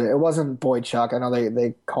what was it? It wasn't Boychuk. I know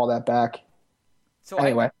they call that back. So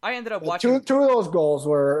anyway, I ended up watching. Two of those goals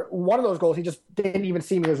were, one of those goals, he just didn't even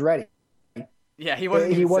seem he was ready. Yeah, he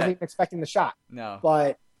wasn't even expecting the shot. No.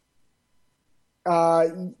 But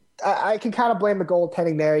I can kind of blame the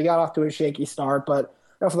goaltending there. He got off to a shaky start, but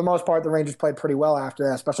for the most part, the Rangers played pretty well after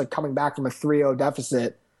that, especially coming back from a 3-0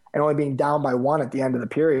 deficit and only being down by 1 at the end of the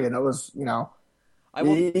period. It was,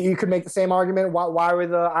 you could make the same argument. Why were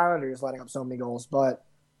the Islanders letting up so many goals? But,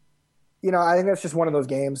 I think that's just one of those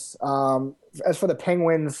games. As for the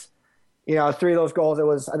Penguins, 3 of those goals,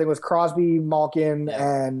 I think it was Crosby, Malkin,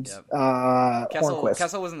 and Hornqvist.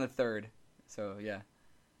 Kessel was in the third, so yeah.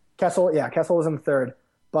 Kessel was in the third.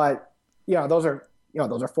 But those are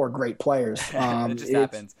 4 great players. It just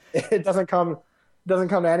happens. It doesn't come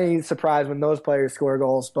to any surprise when those players score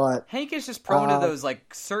goals. But Hank is just prone to those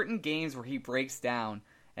certain games where he breaks down,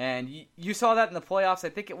 and you saw that in the playoffs. I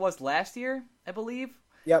think it was last year, I believe,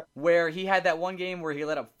 Yep. Where he had that one game where he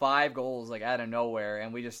let up 5 goals like out of nowhere,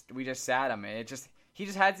 and we just sat him, and he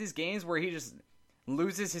just has these games where he just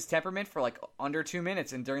loses his temperament for like under 2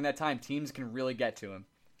 minutes, and during that time, teams can really get to him.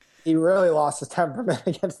 He really lost his temperament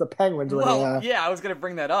against the Penguins. Yeah, I was going to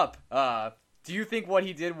bring that up. Do you think what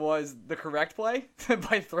he did was the correct play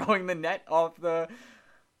by throwing the net off the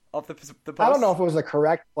post? I don't know if it was the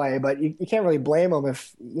correct play, but you can't really blame him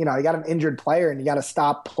if you got an injured player and you got to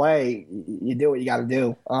stop play. You do what you got to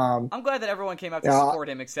do. I'm glad that everyone came out to support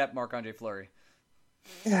him except Marc-Andre Fleury.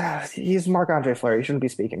 Yeah, he's Marc-Andre Fleury. He shouldn't be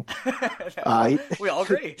speaking. We all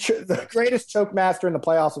agree. The greatest choke master in the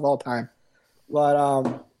playoffs of all time.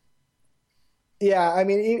 But yeah, I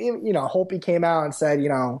mean, Holtby came out and said,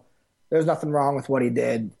 there's nothing wrong with what he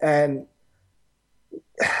did, and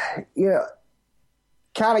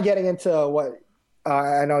kind of getting into what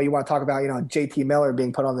I know you want to talk about, JT Miller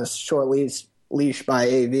being put on this short leash by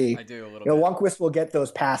AV. I do a little bit. Lundqvist will get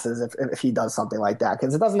those passes if he does something like that,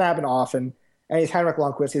 because it doesn't happen often. And he's Henrik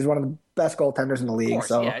Lundqvist. He's one of the best goaltenders in the league. Of course,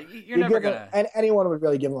 so yeah, you're never going to. And anyone would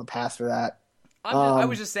really give him a pass for that. I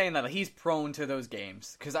was just saying that he's prone to those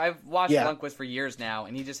games because I've watched Yeah. Lundqvist for years now,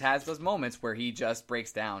 and he just has those moments where he just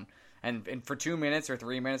breaks down. And for 2 minutes or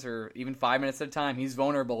 3 minutes or even 5 minutes at a time, he's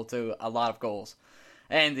vulnerable to a lot of goals.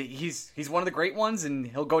 And he's one of the great ones, and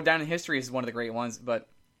he'll go down in history as one of the great ones, but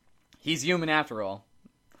he's human after all.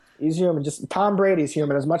 He's human. Just Tom Brady's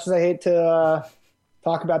human. As much as I hate to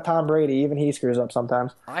talk about Tom Brady, even he screws up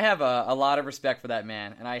sometimes. I have a lot of respect for that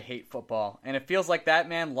man, and I hate football. And it feels like that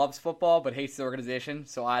man loves football but hates the organization,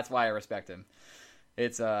 so that's why I respect him.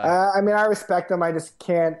 It's I mean, I respect him. I just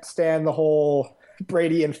can't stand the whole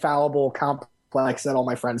Brady infallible complex that all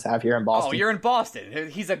my friends have here in Boston. Oh, you're in Boston.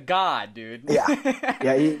 He's a god, dude. Yeah,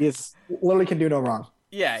 yeah, he's literally can do no wrong.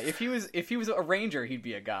 Yeah, if he was a Ranger, he'd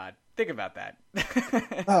be a god. Think about that.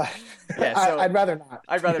 I'd rather not.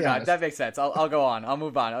 I'd rather not. Honest. That makes sense. I'll go on. I'll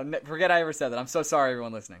move on. Forget I ever said that. I'm so sorry,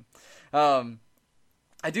 everyone listening.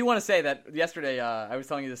 I do want to say that yesterday, I was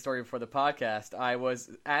telling you the story before the podcast. I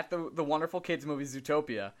was at the wonderful kids movie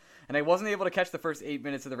Zootopia, and I wasn't able to catch the first 8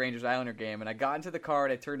 minutes of the Rangers Islander game. And I got into the car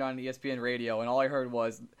and I turned on ESPN radio, and all I heard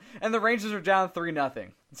was, and the Rangers are down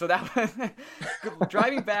 3-0. So that was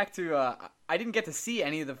driving back to. I didn't get to see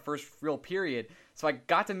any of the first real period, so I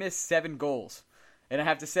got to miss 7 goals. And I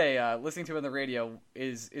have to say, listening to it on the radio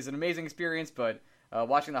is an amazing experience, but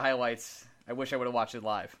watching the highlights, I wish I would have watched it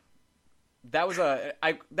live. That's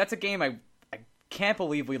a game I can't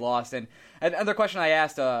believe we lost. And another question I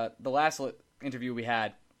asked the last interview we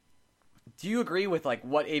had, do you agree with like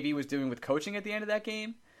what AV was doing with coaching at the end of that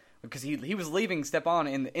game? Because he was leaving Stepan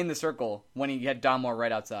in the circle when he had Don Moore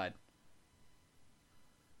right outside.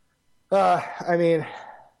 I mean,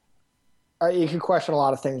 you can question a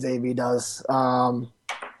lot of things AV does.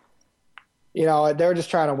 They're just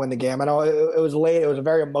trying to win the game. I know it was late. It was a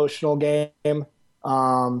very emotional game.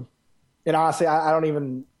 And honestly, I don't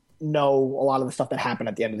even know a lot of the stuff that happened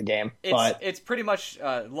at the end of the game. It's pretty much,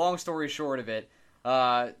 long story short of it,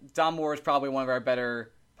 Don Moore is probably one of our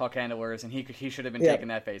better puck handlers, and he should have been taking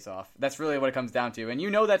that face off. That's really what it comes down to. And you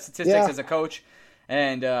know that statistics as a coach.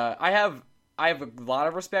 And I have a lot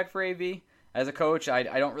of respect for AV as a coach. I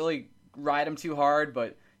don't really ride him too hard,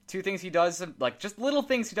 but two things he does, like just little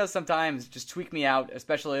things he does sometimes, just tweak me out,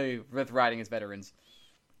 especially with riding his veterans.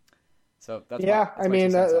 So that's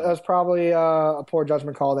that was probably a poor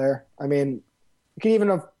judgment call there. I mean,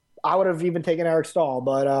 I would have even taken Eric Stahl,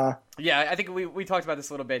 but yeah, I think we talked about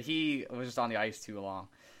this a little bit. He was just on the ice too long.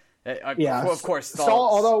 Of course, Stahl.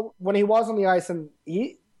 Although when he was on the ice, and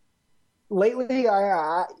lately,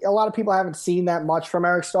 a lot of people haven't seen that much from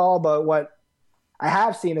Eric Stahl, but what I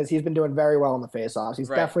have seen is he's been doing very well in the faceoffs. He's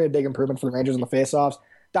definitely a big improvement for the Rangers in the faceoffs.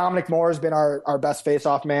 Dominic Moore has been our best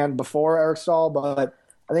faceoff man before Eric Stahl, but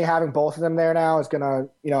I think having both of them there now is going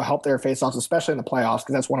to help their faceoffs, especially in the playoffs,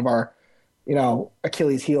 because that's one of our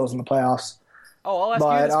Achilles heels in the playoffs. Oh, I'll ask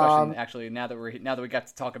you this question actually. Now that we got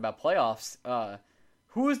to talk about playoffs,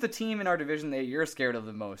 who is the team in our division that you're scared of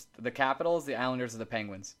the most? The Capitals, the Islanders, or the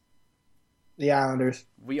Penguins? The Islanders.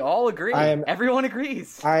 We all agree. Everyone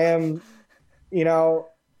agrees. I am,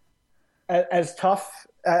 as tough,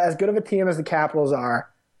 as good of a team as the Capitals are,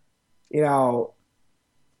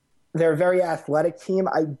 they're a very athletic team.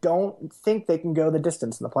 I don't think they can go the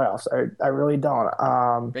distance in the playoffs. I really don't.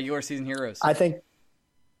 Regular season heroes. I think,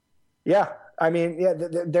 yeah. I mean, yeah,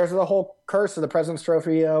 there's the whole curse of the President's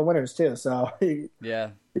Trophy winners, too. So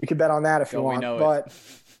yeah, you could bet on that if you want. But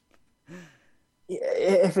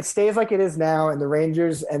if it stays like it is now and the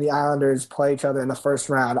Rangers and the Islanders play each other in the first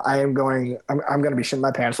round, I'm going to be shitting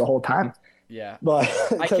my pants the whole time. Yeah. But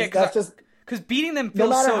because Because beating them no feels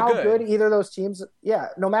matter so how good. either of those teams, yeah,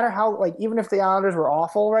 no matter how, like, even if the Islanders were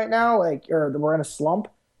awful right now, like, or we're in a slump,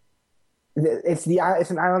 it's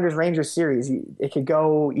an Islanders Rangers series. It could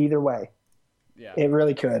go either way. Yeah. It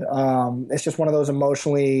really could. It's just one of those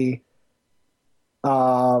emotionally. If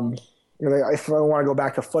I want to go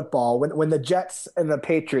back to football, when the Jets and the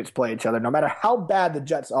Patriots play each other, no matter how bad the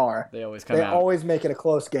Jets are, They always come out. always make it a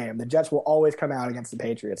close game. The Jets will always come out against the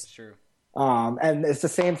Patriots. It's true. And it's the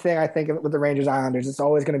same thing, I think, with the Rangers Islanders. It's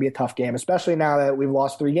always going to be a tough game, especially now that we've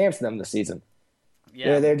lost 3 games to them this season.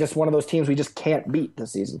 Yeah. They're just one of those teams we just can't beat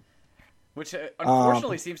this season. Which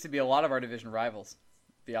unfortunately seems to be a lot of our division rivals,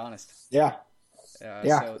 to be honest. Yeah.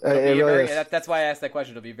 So it really is. That's why I asked that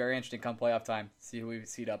question. It'll be very interesting come playoff time, see who we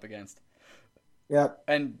seed up against. Yep.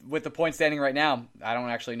 And with the point standing right now, I don't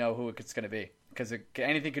actually know who it's going to be because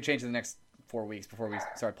anything could change in the next 4 weeks before we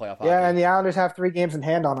start playoff hockey. Yeah, and the Islanders have 3 games in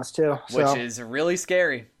hand on us too, which is really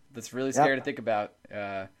scary. That's really scary to think about.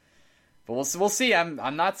 But we'll see.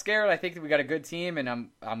 I'm not scared. I think that we got a good team, and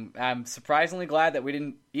I'm surprisingly glad that we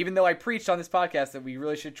didn't. Even though I preached on this podcast that we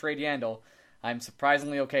really should trade Yandel, I'm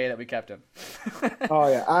surprisingly okay that we kept him. Oh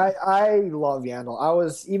yeah, I love Yandel. I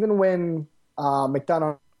was even when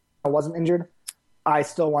McDonough wasn't injured, I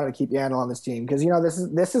still wanted to keep Yandel on this team because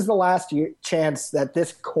this is the last chance that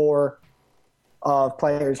this core of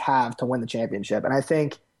players have to win the championship, and I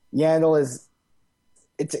think Yandel is.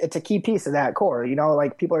 It's a key piece of that core.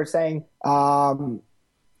 Like people are saying, he's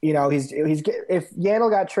if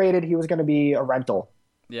Yandel got traded, he was going to be a rental.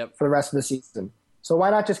 Yep. For the rest of the season. So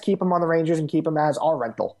why not just keep him on the Rangers and keep him as our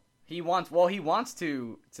rental? He wants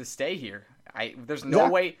to stay here. There's no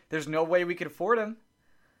way we could afford him.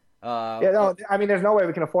 There's no way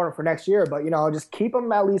we can afford him for next year, but just keep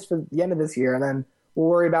him at least for the end of this year, and then we'll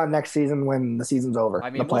worry about next season when the season's over.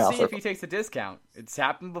 We'll see if he takes a discount. It's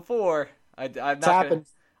happened before. I'm not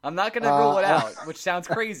gonna rule it out, which sounds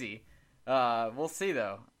crazy. We'll see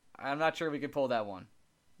though. I'm not sure we could pull that one.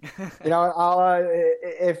 If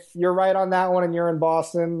you're right on that one and you're in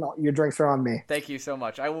Boston, your drinks are on me. Thank you so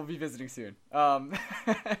much. I will be visiting soon. No,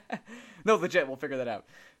 legit, we'll figure that out.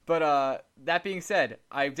 But that being said,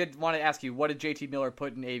 I did want to ask you, what did JT Miller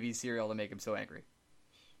put in AV's cereal to make him so angry?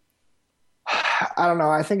 I don't know.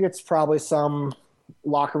 I think it's probably some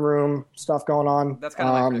locker room stuff going on. That's kind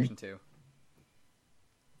of my prediction too.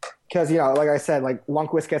 Because, like I said, like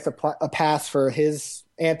Lundqvist gets a pass for his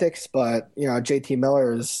antics, but, JT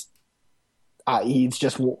Miller is he's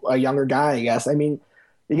just a younger guy, I guess. I mean,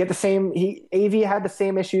 you get the same – AV had the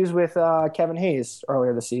same issues with Kevin Hayes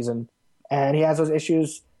earlier this season, and he has those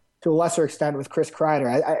issues to a lesser extent with Chris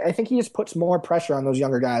Kreider. I think he just puts more pressure on those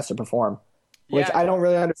younger guys to perform, which I don't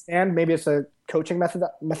really understand. Maybe it's a coaching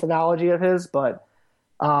methodology of his, but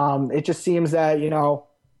it just seems that,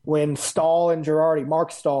 when Mark Stahl and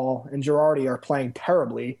Girardi are playing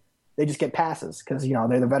terribly, they just get passes because,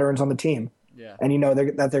 they're the veterans on the team. Yeah. And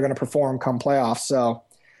that they're going to perform come playoffs. So,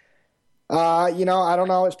 I don't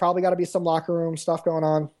know. It's probably got to be some locker room stuff going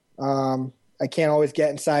on. I can't always get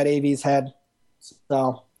inside AV's head.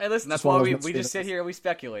 So, hey, listen, that's why we just sit here and we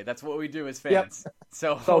speculate. That's what we do as fans. Yep.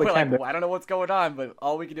 So we're like, I don't know what's going on, but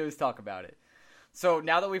all we can do is talk about it. So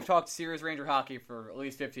now that we've talked serious Ranger hockey for at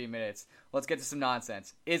least 15 minutes, let's get to some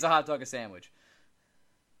nonsense. Is a hot dog a sandwich?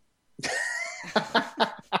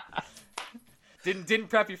 Didn't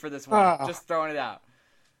prep you for this one. Just throwing it out.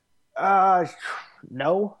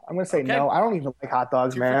 No. I'm going to say no. I don't even like hot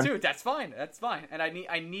dogs, man. 2 for 2. That's fine. And I'm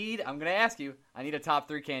going to ask you, I need a top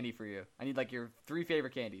 3 candy for you. I need like your 3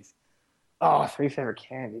 favorite candies. Oh, 3 favorite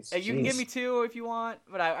candies. Hey, you can give me 2 if you want,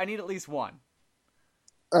 but I need at least 1.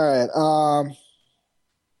 All right.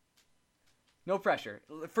 No pressure.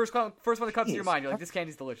 First one that comes to your mind, you're like, this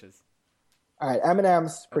candy's delicious. All right,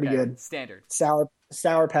 M&M's, pretty good. Standard. Sour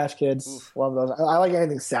Patch Kids, Oof. love those. I like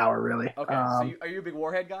anything sour, really. Okay, so are you a big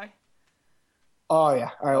Warhead guy? Oh,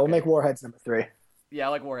 yeah. All right, We'll make Warheads number 3. Yeah, I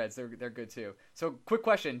like Warheads. They're good, too. So, quick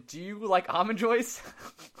question. Do you like Almond Joys?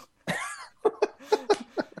 I'm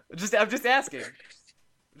just asking.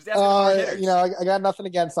 I got nothing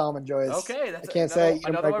against Almond Joys. Okay, I can't say I eat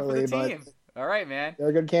them another one for the regularly, team. All right, man. They're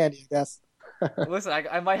a good candy, yes. Listen,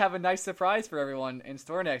 I might have a nice surprise for everyone in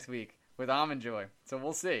store next week with Almond Joy. So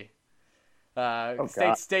we'll see.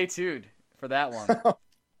 Stay tuned for that one.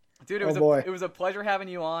 Dude, it was a pleasure having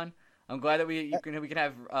you on. I'm glad that we can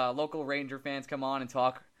have local Ranger fans come on and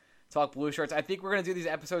talk Blue Shirts. I think we're going to do these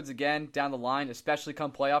episodes again down the line, especially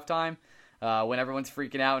come playoff time when everyone's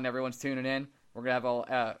freaking out and everyone's tuning in. We're going to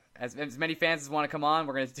have as many fans as want to come on.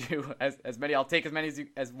 We're going to do as many. I'll take as many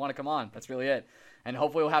as want to come on. That's really it. And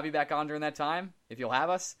hopefully we'll have you back on during that time if you'll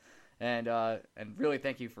have us. And really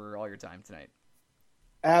thank you for all your time tonight.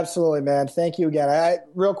 Absolutely, man. Thank you again.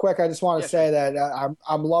 Real quick, I just want to say that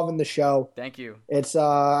I'm loving the show. Thank you. It's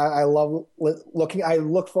I love looking. I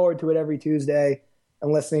look forward to it every Tuesday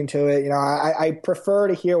and listening to it. I prefer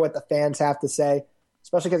to hear what the fans have to say,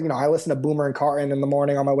 especially because I listen to Boomer and Carton in the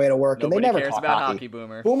morning on my way to work, Nobody and they never cares talk about hockey. hockey.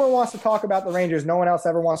 Boomer. Boomer wants to talk about the Rangers. No one else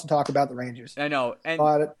ever wants to talk about the Rangers. I know, and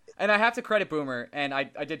I have to credit Boomer, and I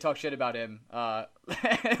did talk shit about him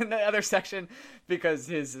in the other section because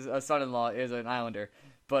his son-in-law is an Islander.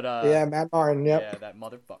 But yeah, Matt Martin. Yep. Yeah, that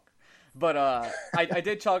motherfucker. But I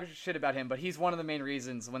did talk shit about him, but he's one of the main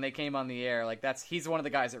reasons when they came on the air. Like he's one of the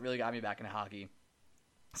guys that really got me back into hockey.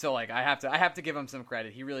 So like I have to give him some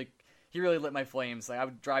credit. He really lit my flames. Like I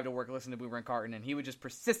would drive to work, listen to Boomer and Carton, and he would just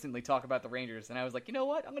persistently talk about the Rangers. And I was like, you know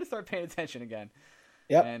what? I'm gonna start paying attention again.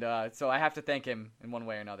 Yep. And so I have to thank him in one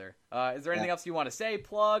way or another. Is there anything else you want to say?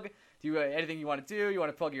 Plug? Do you anything you want to do? You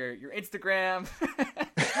want to plug your Instagram?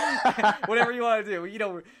 Whatever you want to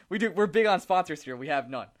do. We're big on sponsors here. We have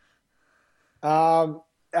none.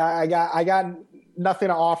 I got nothing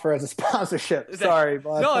to offer as a sponsorship. Sorry,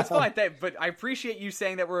 but no, it's fine. But I appreciate you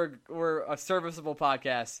saying that we're a serviceable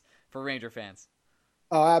podcast for Ranger fans.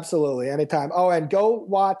 Oh, absolutely. Anytime. Oh, and go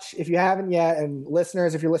watch, if you haven't yet, and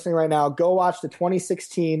listeners, if you're listening right now, go watch the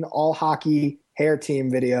 2016 All Hockey Hair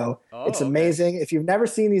Team video. It's amazing. Okay. If you've never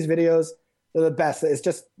seen these videos, they're the best. It's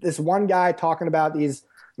just this one guy talking about these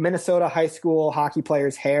Minnesota high school hockey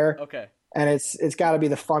players' hair. Okay. And it's got to be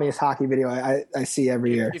the funniest hockey video I see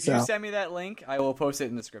every year. If you send me that link, I will post it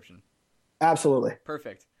in the description. Absolutely.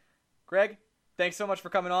 Perfect. Greg, thanks so much for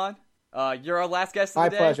coming on. You're our last guest of the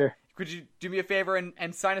day. My pleasure. Could you do me a favor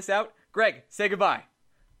and sign us out? Greg, say goodbye.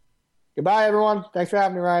 Goodbye, everyone. Thanks for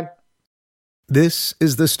having me, Ryan. This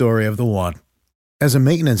is the story of the one. As a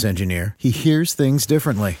maintenance engineer, he hears things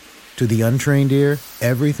differently. To the untrained ear,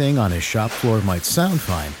 everything on his shop floor might sound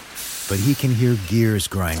fine, but he can hear gears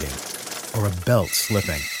grinding or a belt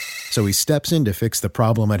slipping. So he steps in to fix the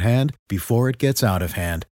problem at hand before it gets out of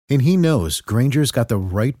hand. And he knows Grainger's got the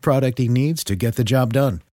right product he needs to get the job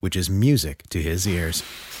done, which is music to his ears.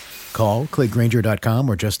 Call, click Grainger.com,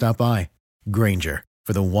 or just stop by. Grainger,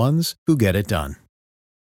 for the ones who get it done.